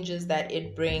changes that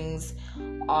it brings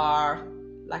are,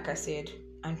 like I said,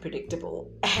 unpredictable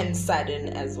and sudden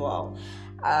as well.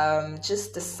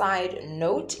 Just a side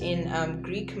note, in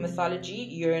Greek mythology,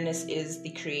 Uranus is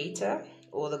the creator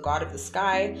or the god of the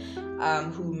sky,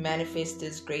 who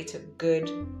manifests greater good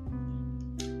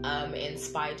in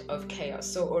spite of chaos.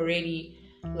 So already,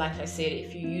 like I said,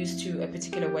 if you're used to a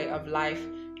particular way of life,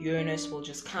 Uranus will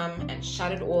just come and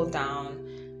shut it all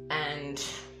down and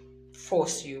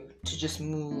force you to just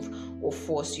move, or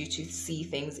force you to see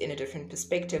things in a different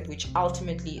perspective, which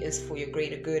ultimately is for your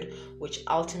greater good, which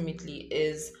ultimately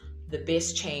is the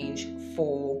best change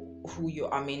for who you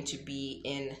are meant to be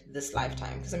in this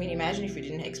lifetime. Because I mean, imagine if we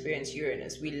didn't experience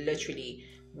Uranus, we literally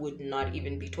would not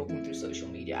even be talking through social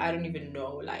media. I don't even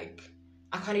know, like,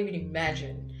 I can't even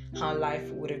imagine how life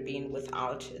would have been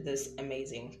without this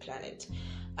amazing planet.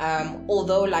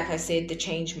 Although, like I said, the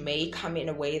change may come in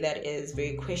a way that is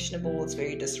very questionable, it's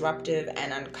very disruptive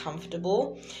and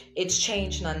uncomfortable, it's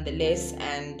change nonetheless,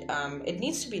 and it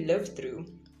needs to be lived through.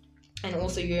 And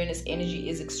also, Uranus energy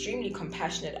is extremely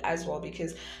compassionate as well,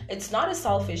 because it's not a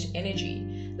selfish energy.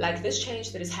 Like, this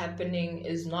change that is happening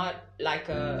is not like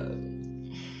a,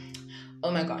 oh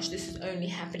my gosh, this is only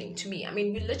happening to me. I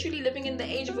mean, we're literally living in the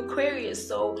age of Aquarius,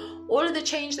 so all of the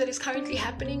change that is currently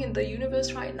happening in the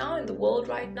universe right now, in the world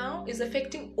right now, is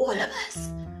affecting all of us.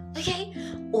 Okay?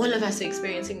 All of us are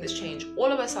experiencing this change.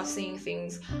 All of us are seeing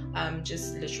things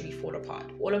just literally fall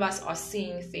apart. All of us are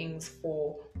seeing things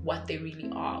for what they really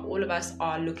are. All of us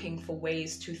are looking for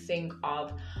ways to think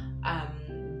of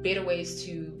better ways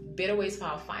for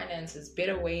our finances,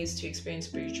 better ways to experience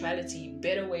spirituality,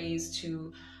 better ways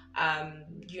to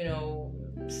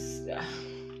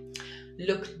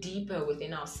look deeper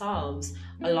within ourselves.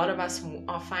 A lot of us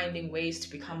are finding ways to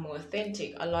become more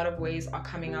authentic. A lot of us are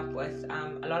coming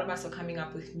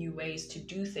up with new ways to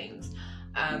do things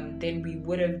than we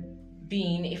would have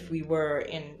been if we were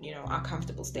in, our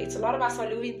comfortable states. A lot of us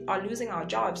are losing our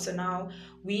jobs, so now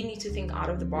we need to think out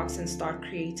of the box and start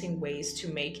creating ways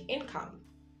to make income.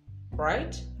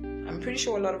 Right? I'm pretty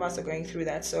sure a lot of us are going through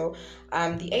that. So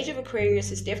the age of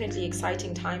Aquarius is definitely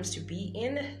exciting times to be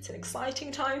in. It's an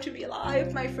exciting time to be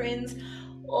alive, my friends.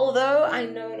 Although I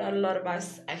know not a lot of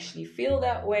us actually feel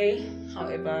that way.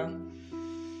 However,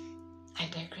 I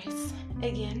digress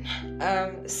again.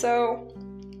 So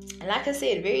like I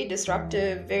said, very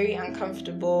disruptive, very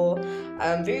uncomfortable,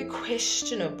 very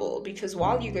questionable, because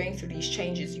while you're going through these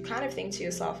changes, you kind of think to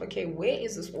yourself, okay, where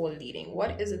is this all leading?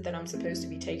 What is it that I'm supposed to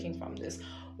be taking from this?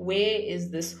 Where is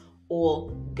this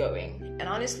all going? And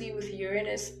honestly, with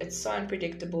Uranus, it's so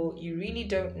unpredictable. You really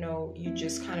don't know. You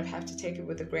just kind of have to take it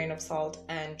with a grain of salt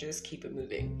and just keep it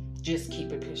moving. Just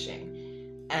keep it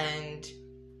pushing. And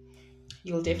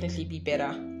you'll definitely be better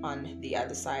on the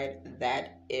other side.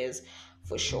 That is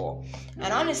for sure.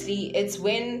 And honestly, it's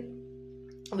when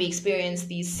we experience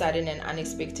these sudden and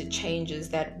unexpected changes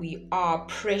that we are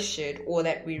pressured, or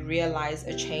that we realize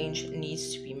a change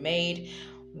needs to be made.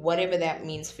 Whatever that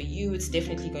means for you, it's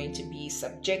definitely going to be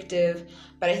subjective.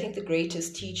 But I think the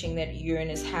greatest teaching that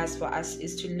Uranus has for us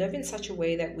is to live in such a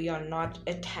way that we are not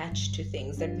attached to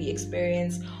things that we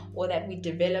experience, or that we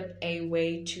develop a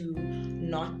way to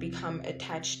not become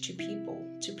attached to people,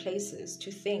 to places,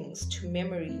 to things, to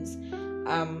memories.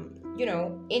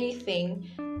 Anything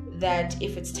that,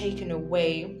 if it's taken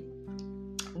away,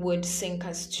 would sink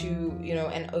us to,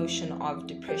 an ocean of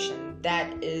depression.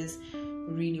 That is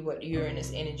really what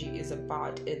Uranus energy is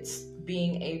about. It's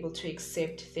being able to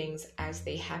accept things as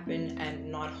they happen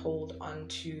and not hold on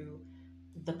to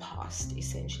the past,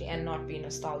 essentially, and not be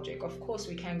nostalgic. Of course,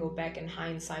 we can go back in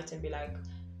hindsight and be like,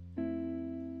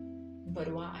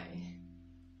 but why?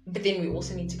 But then we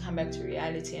also need to come back to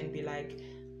reality and be like,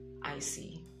 I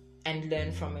see, and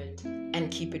learn from it and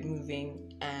keep it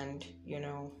moving, and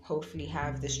hopefully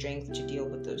have the strength to deal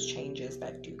with those changes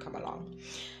that do come along.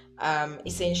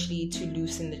 Essentially, to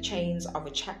loosen the chains of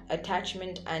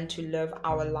attachment and to live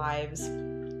our lives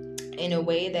in a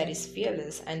way that is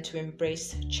fearless, and to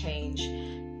embrace change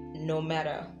no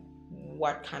matter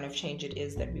what kind of change it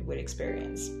is that we would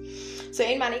experience. So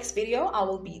in my next video, I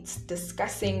will be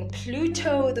discussing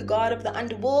Pluto, the god of the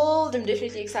underworld. I'm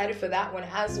definitely excited for that one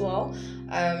as well.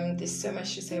 There's so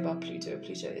much to say about Pluto.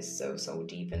 Pluto is so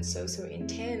deep and so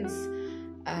intense.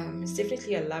 It's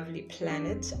definitely a lovely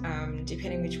planet,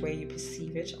 depending which way you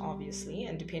perceive it, obviously,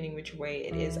 and depending which way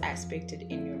it is aspected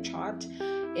in your chart.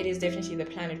 it is definitely the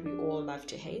planet we all love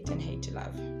to hate and hate to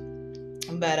love.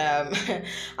 But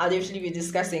I'll definitely be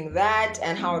discussing that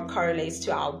and how it correlates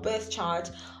to our birth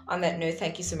chart. On that note,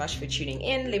 thank you so much for tuning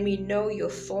in. Let me know your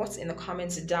thoughts in the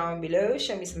comments down below.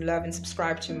 Show me some love and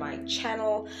subscribe to my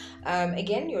channel.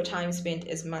 Again, your time spent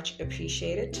is much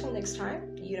appreciated. Till next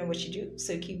time, you know what you do,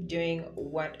 so keep doing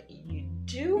what you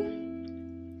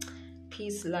do.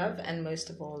 Peace, love, and most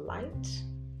of all, light.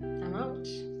 I'm out.